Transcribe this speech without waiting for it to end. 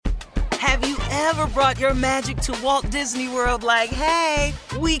Have you ever brought your magic to Walt Disney World like, hey,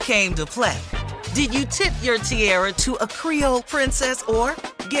 we came to play? Did you tip your tiara to a Creole princess or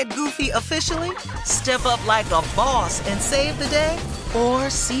get goofy officially? Step up like a boss and save the day? Or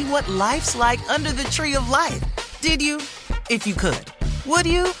see what life's like under the tree of life? Did you? If you could. Would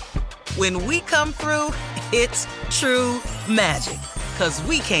you? When we come through, it's true magic. 'Cause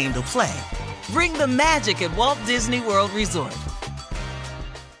we came to play. Bring the magic at Walt Disney World Resort.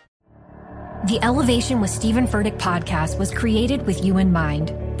 The Elevation with Stephen Furtick podcast was created with you in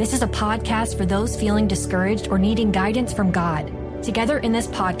mind. This is a podcast for those feeling discouraged or needing guidance from God. Together in this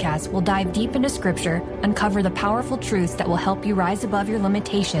podcast, we'll dive deep into Scripture, uncover the powerful truths that will help you rise above your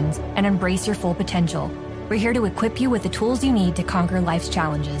limitations and embrace your full potential. We're here to equip you with the tools you need to conquer life's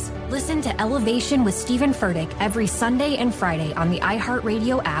challenges. Listen to Elevation with Stephen Furtick every Sunday and Friday on the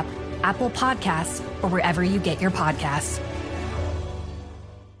iHeartRadio app, Apple Podcasts, or wherever you get your podcasts.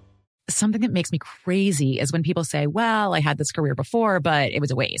 Something that makes me crazy is when people say, well, I had this career before, but it was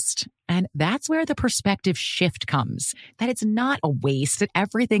a waste. And that's where the perspective shift comes, that it's not a waste, that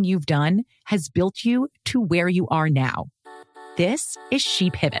everything you've done has built you to where you are now. This is She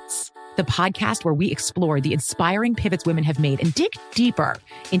Pivots, the podcast where we explore the inspiring pivots women have made and dig deeper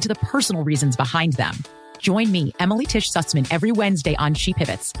into the personal reasons behind them. Join me, Emily Tish Sussman, every Wednesday on She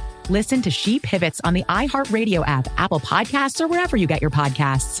Pivots. Listen to She Pivots on the iHeartRadio app, Apple Podcasts, or wherever you get your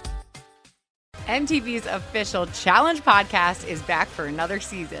podcasts. MTV's official Challenge podcast is back for another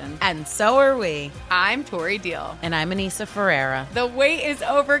season. And so are we. I'm Tori Deal. And I'm Anissa Ferreira. The wait is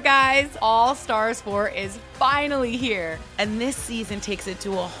over, guys. All Stars 4 is finally here. And this season takes it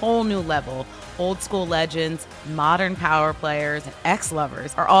to a whole new level. Old school legends, modern power players, and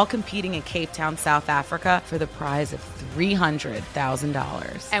ex-lovers are all competing in Cape Town, South Africa for the prize of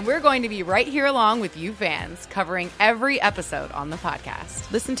 $300,000. And we're going to be right here along with you fans, covering every episode on the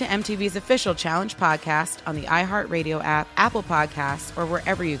podcast. Listen to MTV's official Challenge podcast on the iHeartRadio app, Apple Podcasts, or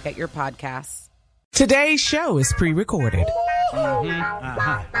wherever you get your podcasts. Today's show is pre-recorded. Y'all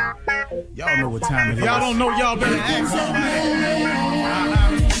know what time it is. Y'all don't know, y'all better ask somebody.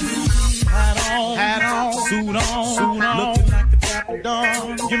 Hat on, suit on, looking like the Dapper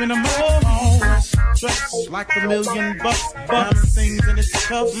Dawn, giving them all dressed like $1 million bucks, things in its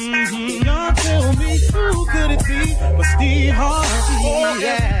cuffs. Y'all tell me who could it be but Steve Harvey? Oh,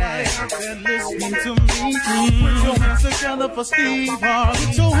 yeah, everybody listening to me. Put your hands together for Steve Harvey.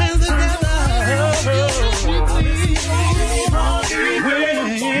 Put your hands together. Steve Harvey.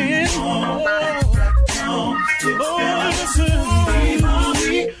 Steve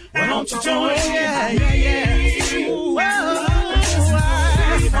Harvey. Why don't you join? Yeah. Whoa.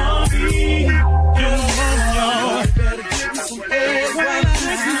 Steve Harvey. Come on, y'all. Better give me some eggs right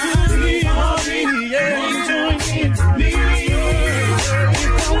now. Steve Harvey. Yeah. Join in me.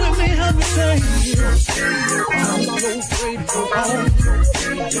 Come with me, help me say. I'm so afraid to go on.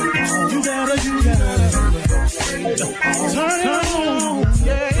 You gotta. Turn it on.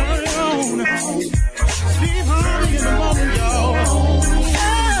 Yeah. Turn it on. Steve Harvey in the morning, y'all.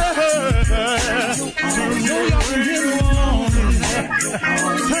 Turn it up and get it on.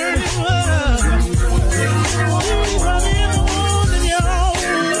 Turn it up. Steve Harvey in the morning, y'all.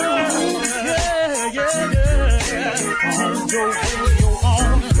 Yeah. Turn your radio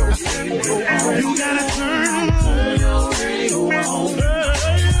on. You gotta turn your radio on.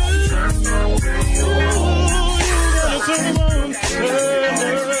 Turn your radio on. You gotta turn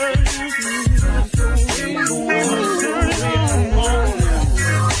it on.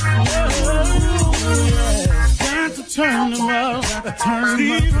 Turn them up,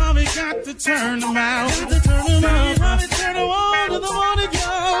 Steve Harvey got to turn them out. Steve Harvey turn them on to the morning,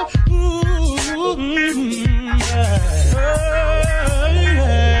 y'all.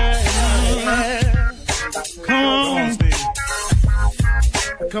 Come on, Steve.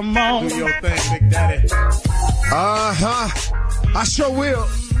 Come on. Do your thing, Big Daddy. I sure will.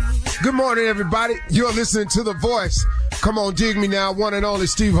 Good morning, everybody. You're listening to The Voice. Come on, dig me now. One and only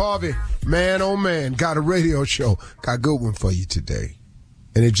Steve Harvey. Man, oh man, got a radio show. Got a good one for you today.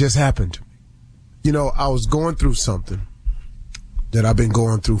 And it just happened to me. You know, I was going through something that I've been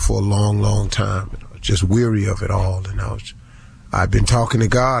going through for a long, long time. I was just weary of it all. And I've been talking to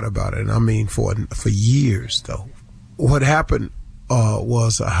God about it. And I mean, for years, though. What happened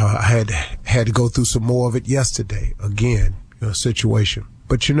was I had to go through some more of it yesterday. Again, situation.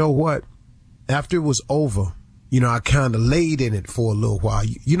 But you know what? After it was over, I kind of laid in it for a little while.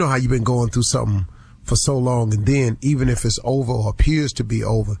 You know how you've been going through something for so long, and then even if it's over or appears to be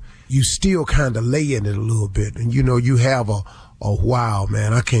over, you still kind of lay in it a little bit. And you have a wow,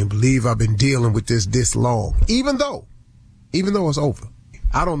 man, I can't believe I've been dealing with this long. Even though it's over.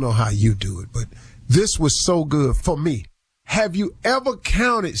 I don't know how you do it, but this was so good for me. Have you ever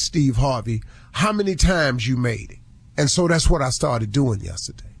counted, Steve Harvey, how many times you made it? And so that's what I started doing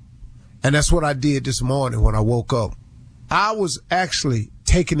yesterday. And that's what I did this morning when I woke up. I was actually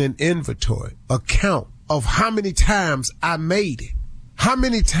taking an inventory, a count of how many times I made it. How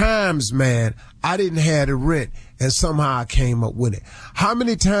many times, man, I didn't have the rent and somehow I came up with it. How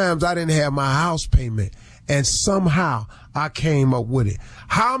many times I didn't have my house payment and somehow I came up with it.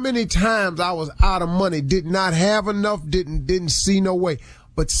 How many times I was out of money, did not have enough, didn't see no way,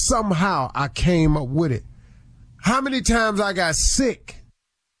 but somehow I came up with it. How many times I got sick,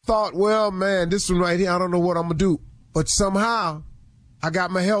 thought, well, man, this one right here, I don't know what I'm going to do, but somehow I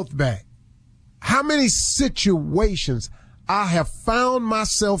got my health back. How many situations I have found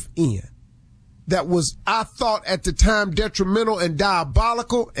myself in that was, I thought at the time, detrimental and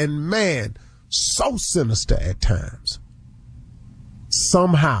diabolical, and man, so sinister at times.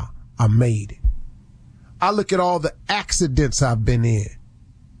 Somehow I made it. I look at all the accidents I've been in,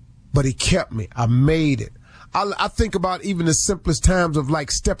 but he kept me. I made it. I think about even the simplest times of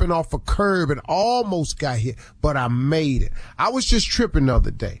like stepping off a curb and almost got hit, but I made it. I was just tripping the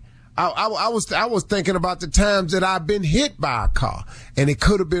other day. I was thinking about the times that I've been hit by a car and it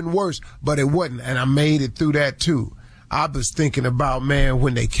could have been worse, but it wasn't. And I made it through that too. I was thinking about, man,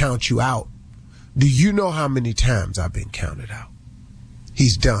 when they count you out. Do you know how many times I've been counted out?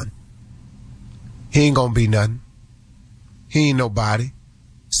 He's done. He ain't gonna be nothing. He ain't nobody.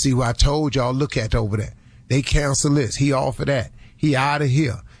 See what I told y'all, look at over there. They cancel this. He offered that. He out of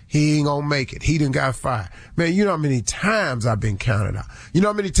here. He ain't gonna make it. He done got fired. Man, you know how many times I've been counted out. You know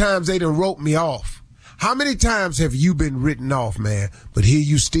how many times they done wrote me off. How many times have you been written off, man? But here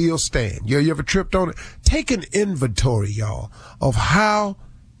you still stand. You ever tripped on it? Take an inventory, y'all, of how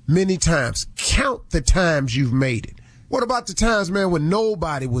many times. Count the times you've made it. What about the times, man, when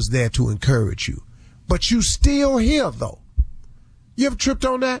nobody was there to encourage you? But you still here, though. You ever tripped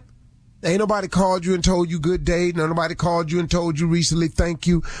on that? Ain't nobody called you and told you good day. Nobody called you and told you recently thank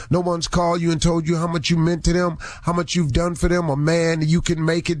you. No one's called you and told you how much you meant to them, how much you've done for them. A man, you can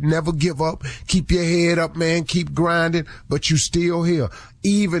make it, never give up. Keep your head up, man. Keep grinding, but you still here.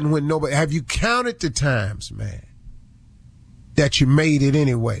 Even when nobody, have you counted the times, man, that you made it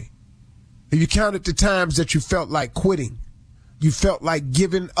anyway? Have you counted the times that you felt like quitting? You felt like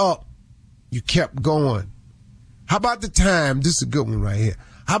giving up. You kept going. How about the time, this is a good one right here.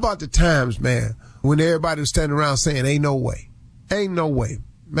 How about the times, man, when everybody was standing around saying, ain't no way. Ain't no way.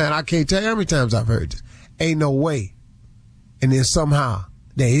 Man, I can't tell you how many times I've heard this. Ain't no way. And then somehow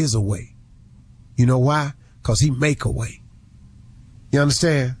there is a way. You know why? Because he make a way. You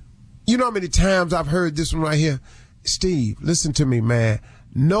understand? You know how many times I've heard this one right here? Steve, listen to me, man.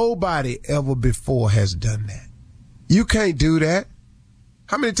 Nobody ever before has done that. You can't do that.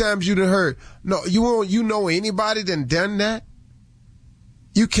 How many times you done heard? No, you know anybody done that?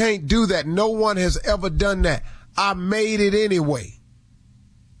 You can't do that. No one has ever done that. I made it anyway.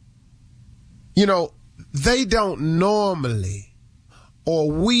 You know, they don't normally,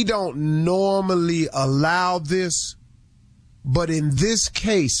 or we don't normally allow this, but in this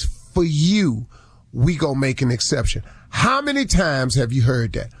case, for you, we gonna make an exception. How many times have you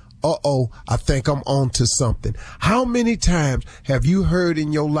heard that? Uh-oh, I think I'm onto something. How many times have you heard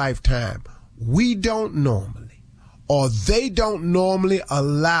in your lifetime, we don't normally, or they don't normally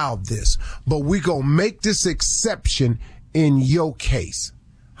allow this, but we gonna make this exception in your case?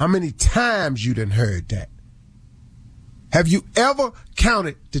 How many times you done heard that? Have you ever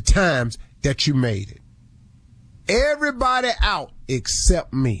counted the times that you made it? Everybody out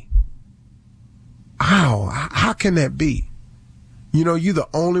except me. How can that be? You know, you're the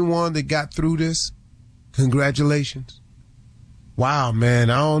only one that got through this. Congratulations. Wow, man,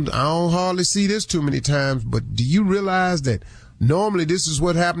 I don't hardly see this too many times, but do you realize that normally this is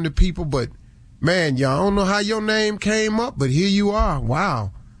what happened to people, but man, y'all don't know how your name came up, but here you are.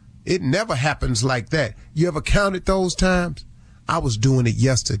 Wow. It never happens like that. You ever counted those times? I was doing it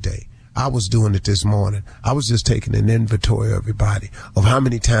yesterday. I was doing it this morning. I was just taking an inventory, everybody, of how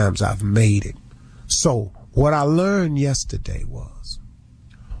many times I've made it. So what I learned yesterday was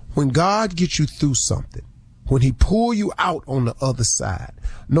when God gets you through something, when he pull you out on the other side,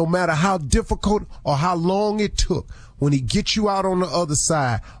 no matter how difficult or how long it took, when he gets you out on the other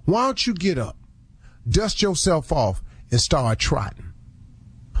side, why don't you get up, dust yourself off, and start trotting?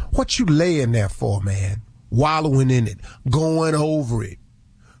 What you laying there for, man? Wallowing in it, going over it,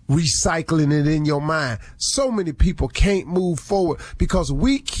 recycling it in your mind. So many people can't move forward because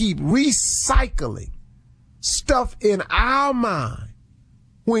we keep recycling stuff in our mind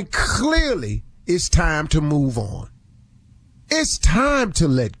when clearly it's time to move on. It's time to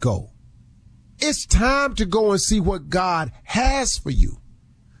let go. It's time to go and see what God has for you.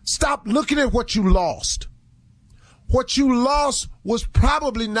 Stop looking at what you lost. What you lost was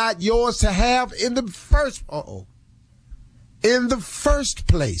probably not yours to have in the first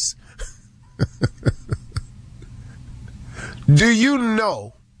place. Do you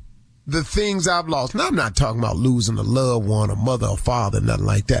know the things I've lost? Now, I'm not talking about losing a loved one, a mother, or father, nothing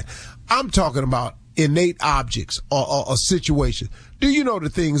like that. I'm talking about innate objects or situations. Do you know the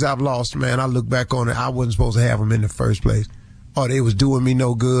things I've lost, man? I look back on it. I wasn't supposed to have them in the first place. Or they was doing me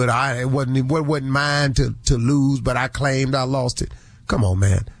no good. It wasn't mine to lose, but I claimed I lost it. Come on,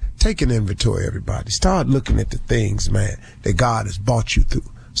 man. Take an inventory, everybody. Start looking at the things, man, that God has brought you through.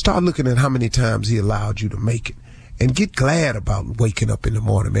 Start looking at how many times he allowed you to make it. And get glad about waking up in the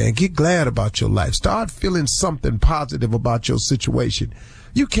morning, man. Get glad about your life. Start feeling something positive about your situation.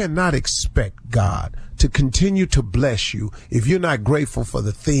 You cannot expect God to continue to bless you if you're not grateful for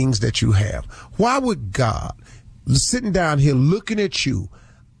the things that you have. Why would God, sitting down here looking at you,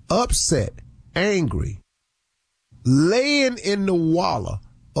 upset, angry, laying in the wallow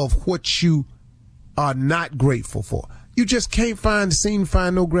of what you are not grateful for? You just can't seem to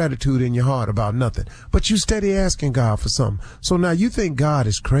find no gratitude in your heart about nothing. But you steady asking God for something. So now you think God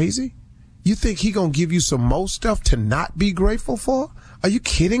is crazy? You think he gonna give you some more stuff to not be grateful for? Are you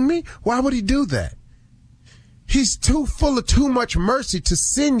kidding me? Why would he do that? He's too full of too much mercy to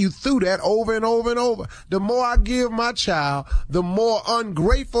send you through that over and over and over. The more I give my child, the more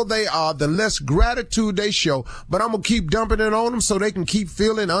ungrateful they are, the less gratitude they show. But I'm going to keep dumping it on them so they can keep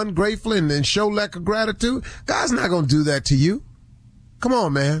feeling ungrateful and then show lack of gratitude. God's not going to do that to you. Come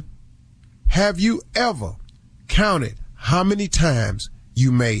on, man. Have you ever counted how many times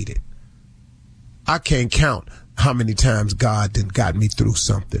you made it? I can't count how many times God done got me through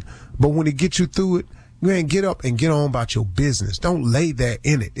something. But when he gets you through it, man, get up and get on about your business. Don't lay there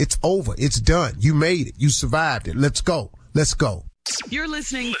in it. It's over. It's done. You made it. You survived it. Let's go. Let's go. You're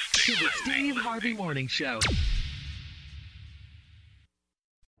listening to the Steve Harvey Morning Show.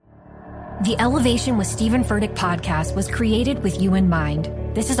 The Elevation with Stephen Furtick podcast was created with you in mind.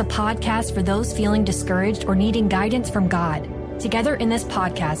 This is a podcast for those feeling discouraged or needing guidance from God. Together in this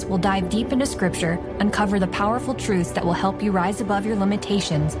podcast, we'll dive deep into scripture, uncover the powerful truths that will help you rise above your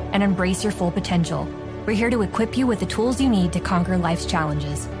limitations and embrace your full potential. We're here to equip you with the tools you need to conquer life's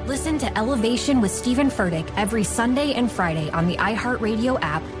challenges. Listen to Elevation with Stephen Furtick every Sunday and Friday on the iHeartRadio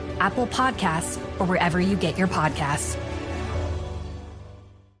app, Apple Podcasts, or wherever you get your podcasts.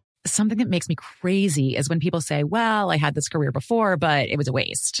 Something that makes me crazy is when people say, well, I had this career before, but it was a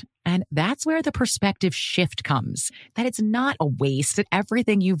waste. And that's where the perspective shift comes, that it's not a waste, that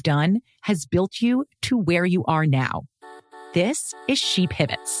everything you've done has built you to where you are now. This is She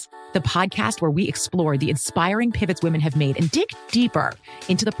Pivots, the podcast where we explore the inspiring pivots women have made and dig deeper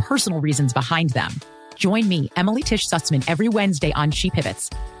into the personal reasons behind them. Join me, Emily Tish Sussman, every Wednesday on She Pivots.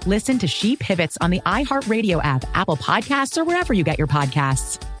 Listen to She Pivots on the iHeartRadio app, Apple Podcasts, or wherever you get your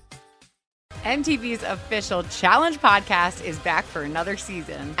podcasts. MTV's official Challenge podcast is back for another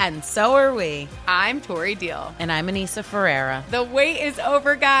season. And so are we. I'm Tori Deal. And I'm Anissa Ferreira. The wait is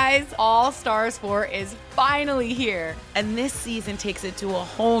over, guys. All Stars 4 is finally here. And this season takes it to a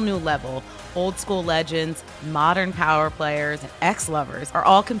whole new level. Old school legends, modern power players, and ex-lovers are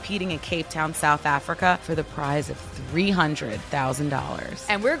all competing in Cape Town, South Africa for the prize of $300,000.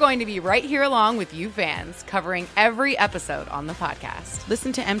 And we're going to be right here along with you fans, covering every episode on the podcast.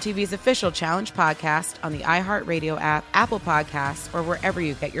 Listen to MTV's official Challenge podcast on the iHeartRadio app, Apple Podcasts, or wherever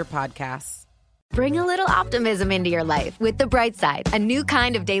you get your podcasts. Bring a little optimism into your life with The Bright Side, a new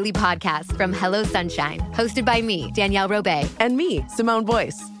kind of daily podcast from Hello Sunshine, hosted by me, Danielle Robay. And me, Simone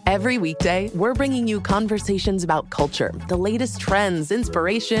Boyce. Every weekday, we're bringing you conversations about culture, the latest trends,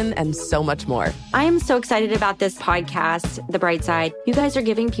 inspiration, and so much more. I am so excited about this podcast, The Bright Side. You guys are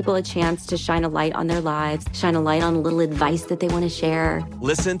giving people a chance to shine a light on their lives, shine a light on a little advice that they want to share.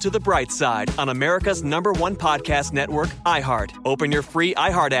 Listen to The Bright Side on America's #1 podcast network, iHeart. Open your free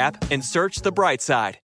iHeart app and search The Bright Side.